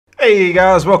Hey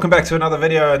guys, welcome back to another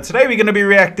video, and today we're going to be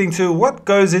reacting to what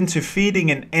goes into feeding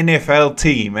an NFL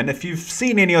team. And if you've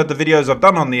seen any of the videos I've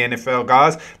done on the NFL,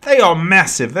 guys, they are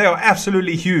massive. They are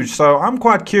absolutely huge. So I'm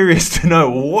quite curious to know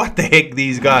what the heck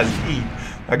these guys eat.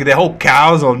 Like they're whole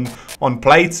cows on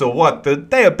plates or what?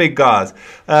 They are big guys.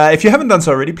 If you haven't done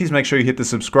so already, please make sure you hit the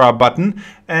subscribe button.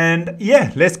 And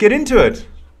yeah, let's get into it.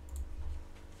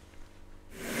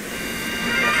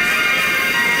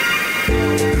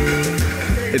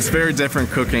 It's very different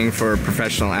cooking for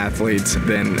professional athletes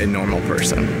than a normal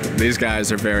person. These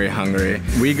guys are very hungry.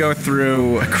 We go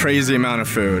through a crazy amount of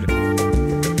food.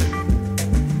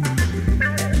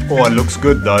 Oh, it looks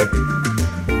good though.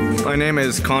 My name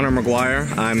is Connor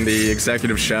McGuire. I'm the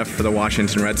executive chef for the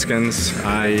Washington Redskins.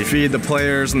 I feed the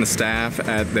players and the staff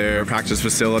at their practice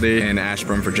facility in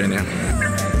Ashburn, Virginia.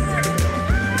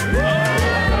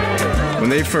 When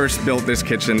they first built this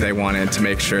kitchen, they wanted to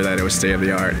make sure that it was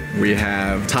state-of-the-art. We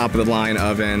have top-of-the-line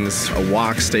ovens, a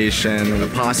wok station, a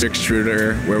pasta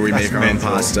extruder where we make our own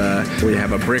pasta. We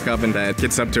have a brick oven that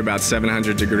gets up to about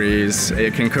 700 degrees.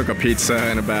 It can cook a pizza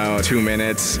in about 2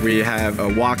 minutes. We have a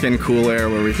walk-in cooler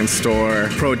where we can store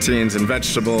proteins and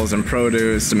vegetables and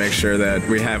produce to make sure that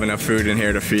we have enough food in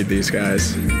here to feed these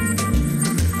guys.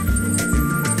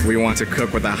 We want to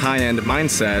cook with a high-end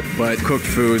mindset, but cook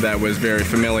food that was very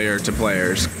familiar to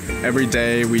players. Every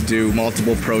day we do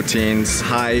multiple proteins,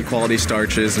 high-quality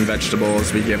starches and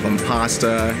vegetables. We give them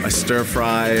pasta, a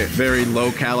stir-fry, very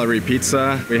low-calorie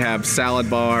pizza. We have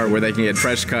salad bar where they can get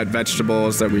fresh-cut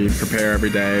vegetables that we prepare every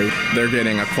day. They're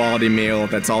getting a quality meal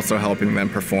that's also helping them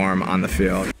perform on the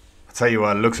field. I'll tell you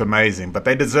what, it looks amazing, but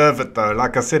they deserve it though.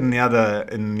 Like I said in the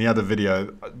other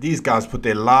video, these guys put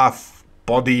their life,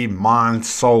 body, mind,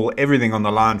 soul, everything on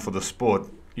the line for the sport.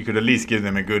 You could at least give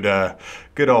them a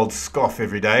good old scoff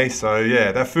every day. So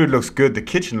yeah, that food looks good. The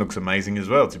kitchen looks amazing as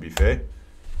well, to be fair.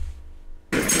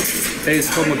 Hey,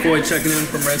 it's Cole McCoy checking in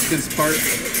from Redskins Park.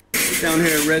 Down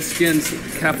here at Redskins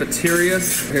Cafeteria.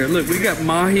 Here, look, we got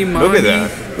mahi Look at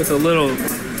that. with a little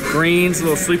greens, a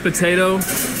little sweet potato.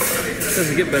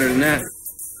 Doesn't get better than that.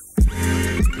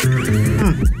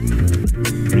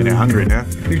 Getting hungry now.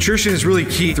 Nutrition is really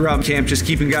key throughout camp, just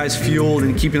keeping guys fueled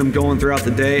and keeping them going throughout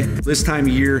the day. This time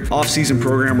of year, off-season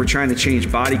program, we're trying to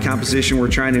change body composition,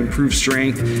 we're trying to improve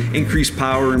strength, increase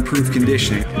power, improve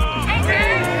conditioning.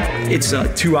 It's a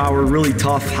 2-hour, really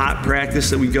tough, hot practice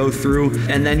that we go through,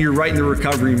 and then you're right in the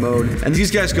recovery mode. And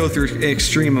these guys go through an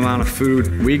extreme amount of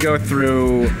food. We go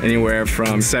through anywhere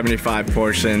from 75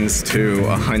 portions to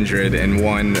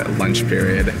 101 lunch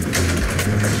period.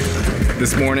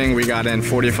 This morning we got in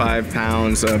 45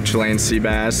 pounds of Chilean sea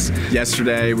bass.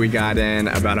 Yesterday we got in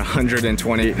about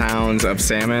 120 pounds of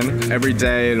salmon. Every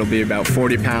day it'll be about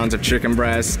 40 pounds of chicken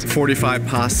breast, 45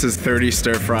 pastas, 30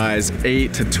 stir fries,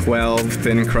 8 to 12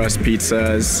 thin crust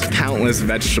pizzas, countless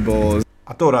vegetables.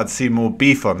 I thought I'd see more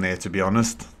beef on there, to be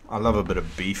honest. I love a bit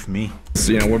of beef, me.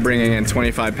 So, we're bringing in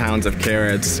 25 pounds of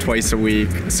carrots twice a week,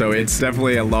 so it's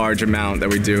definitely a large amount that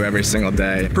we do every single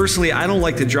day. Personally, I don't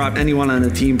like to drop anyone on the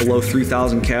team below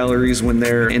 3,000 calories when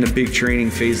they're in a big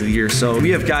training phase of the year. So we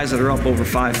have guys that are up over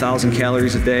 5,000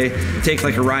 calories a day. Take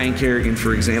like a Ryan Kerrigan,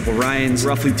 for example. Ryan's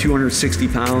roughly 260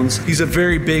 pounds. He's a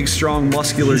very big, strong,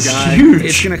 muscular guy. Huge.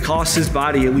 It's gonna cost his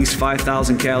body at least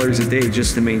 5,000 calories a day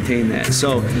just to maintain that.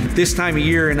 So this time of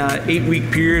year, in an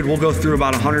 8-week period, we'll go through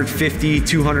about 150,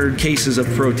 200 cases of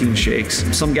protein shakes.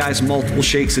 Some guys multiple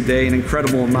shakes a day, an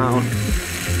incredible amount.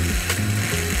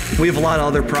 We have a lot of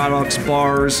other products,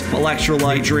 bars,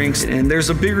 electrolyte drinks, and there's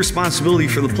a big responsibility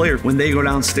for the player when they go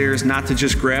downstairs not to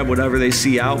just grab whatever they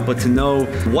see out, but to know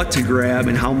what to grab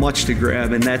and how much to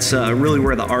grab, and that's really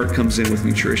where the art comes in with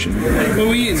nutrition. What are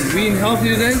we eating? We eating healthy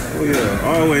today? Oh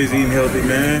yeah, always eating healthy,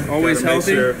 man. Always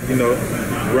healthy? Make sure,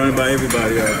 run by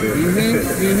everybody out there.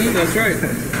 That's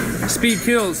right. Speed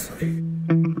kills.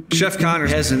 Chef Connor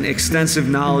has an extensive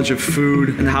knowledge of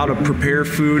food and how to prepare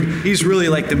food. He's really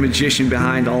like the magician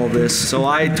behind all of this. So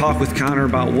I talk with Connor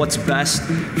about what's best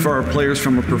for our players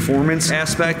from a performance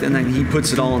aspect, and then he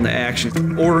puts it all into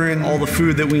action. Ordering all the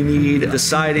food that we need,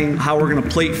 deciding how we're gonna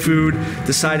plate food,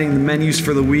 deciding the menus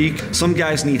for the week. Some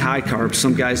guys need high carbs,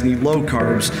 some guys need low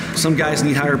carbs, some guys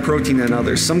need higher protein than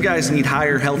others, some guys need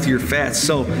higher, healthier fats.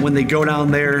 So when they go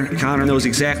down there, Connor knows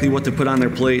exactly what to put on their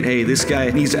plate. Hey, this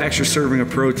guy needs an extra serving of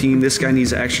protein, this guy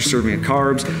needs an extra serving of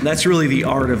carbs. That's really the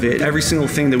art of it. Every single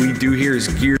thing that we do here is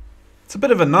geared. It's a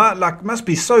bit of a night, like, must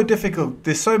be so difficult.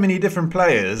 There's so many different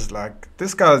players. Like,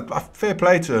 this guy, fair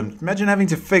play to him. Imagine having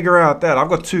to figure out that. I've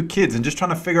got 2 kids and just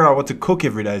trying to figure out what to cook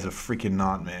every day is a freaking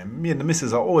nightmare. Me and the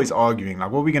missus are always arguing, like,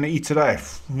 what are we going to eat today?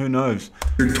 Who knows?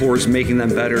 Towards making them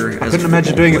better. I couldn't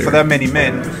imagine doing it for that many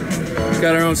men.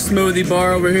 Got our own smoothie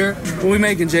bar over here. What are we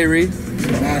making, Jay Reed?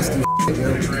 Nasty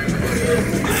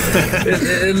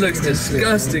It looks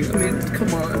disgusting. I mean,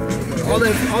 come on. All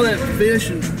that fish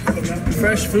and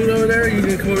fresh food over there. You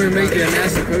gonna come over and make a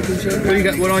nasty protein shake? What you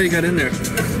got? What all you got in there?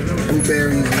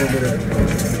 blueberries,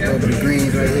 a little bit of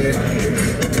greens right here. A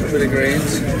little bit of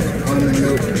grains. Almond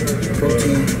milk,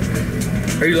 protein.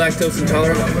 Are you lactose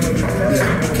intolerant?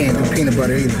 Yeah, can't do peanut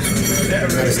butter either.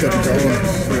 Gotta stick with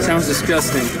the oil. Sounds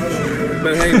disgusting.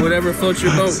 But hey, whatever floats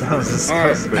your boat. Sounds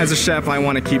disgusting. As a chef, I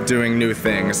want to keep doing new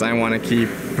things. I want to keep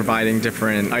providing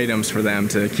different items for them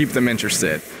to keep them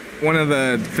interested. One of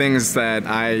the things that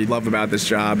I love about this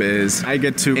job is I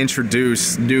get to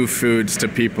introduce new foods to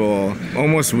people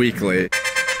almost weekly.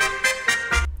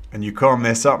 And you can't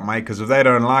mess up, mate, because if they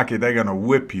don't like it, they're going to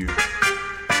whip you.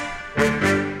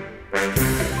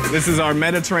 This is our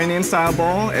Mediterranean style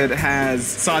bowl. It has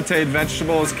sauteed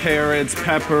vegetables, carrots,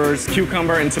 peppers,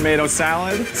 cucumber and tomato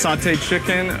salad, sauteed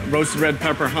chicken, roasted red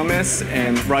pepper hummus,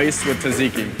 and rice with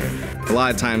tzatziki. A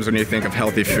lot of times when you think of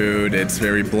healthy food, it's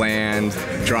very bland,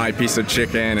 dry piece of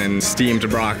chicken and steamed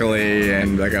broccoli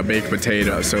and like a baked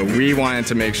potato. So we wanted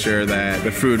to make sure that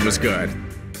the food was good.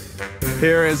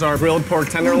 Here is our grilled pork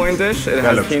tenderloin dish. It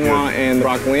has quinoa and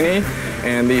broccolini,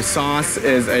 and the sauce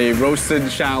is a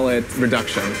roasted shallot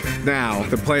reduction. Now,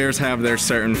 the players have their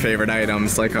certain favorite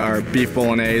items, like our beef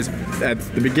bolognese. At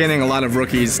the beginning, a lot of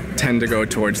rookies tend to go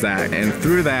towards that, and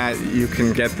through that, you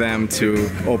can get them to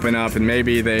open up, and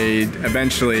maybe they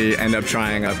eventually end up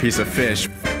trying a piece of fish.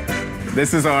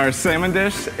 This is our salmon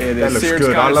dish. It is seared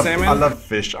Scottish salmon. I love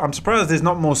fish. I'm surprised there's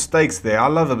not more steaks there. I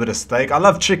love a bit of steak. I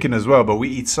love chicken as well, but we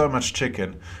eat so much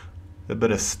chicken. A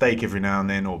bit of steak every now and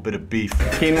then, or a bit of beef.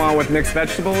 Quinoa with mixed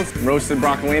vegetables, roasted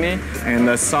broccolini, and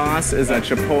the sauce is a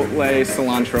chipotle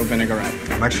cilantro vinaigrette.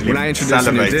 When I introduce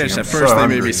a new dish, at first they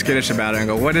may be skittish about it and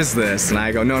go, "What is this?" And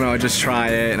I go, "No, just try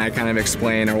it." And I kind of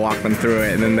explain or walk them through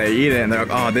it, and then they eat it and they're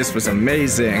like, "Oh, this was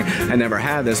amazing. I never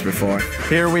had this before."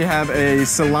 Here we have a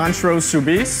cilantro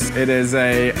soubise. It is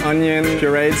a onion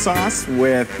pureed sauce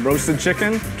with roasted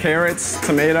chicken, carrots,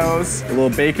 tomatoes, a little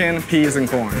bacon, peas, and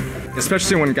corn.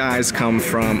 Especially when guys come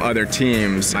from other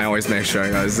teams, I always make sure I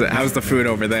go, "How's the food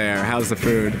over there? How's the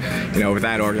food, with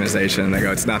that organization?" And they go,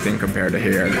 "It's nothing compared to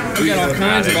here." We got all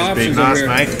kinds of options over here.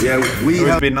 Mate. Yeah, we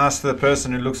Always have be nice to the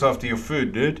person who looks after your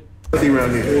food, dude.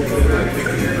 around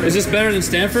here. Is this better than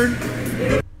Stanford?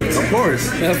 Of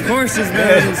course. Of course it's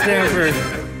better than Stanford.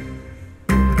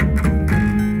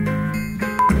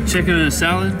 Chicken and a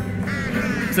salad.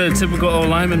 Is that a typical old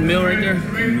lineman meal right there?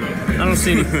 I don't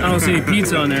see any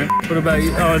pizza on there. What about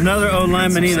you? Oh, another old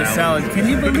lineman eating a salad. Can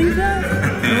you believe that?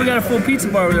 And we got a full pizza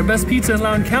bar with our best pizza in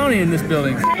Loudoun County in this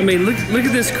building. I mean, look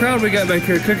at this crowd we got back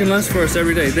here cooking lunch for us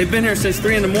every day. They've been here since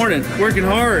 3 in the morning, working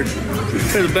hard.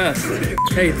 They're the best.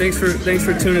 Hey, thanks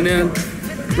for tuning in.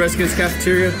 Redskins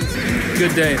Cafeteria,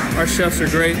 good day. Our chefs are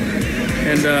great,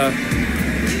 and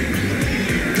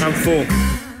I'm full.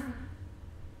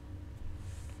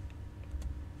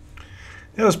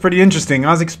 It was pretty interesting.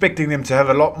 I was expecting them to have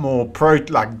a lot more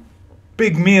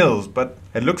big meals, but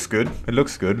it looks good. It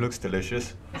looks good. It looks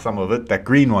delicious. Some of it. That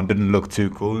green one didn't look too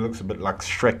cool. It looks a bit like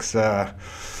Shrek's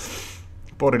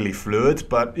bodily fluids.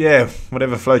 But yeah,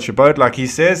 whatever floats your boat, like he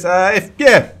says.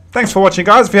 Thanks for watching,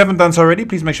 guys. If you haven't done so already,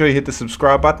 please make sure you hit the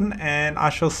subscribe button, and I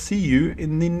shall see you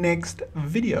in the next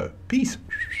video. Peace.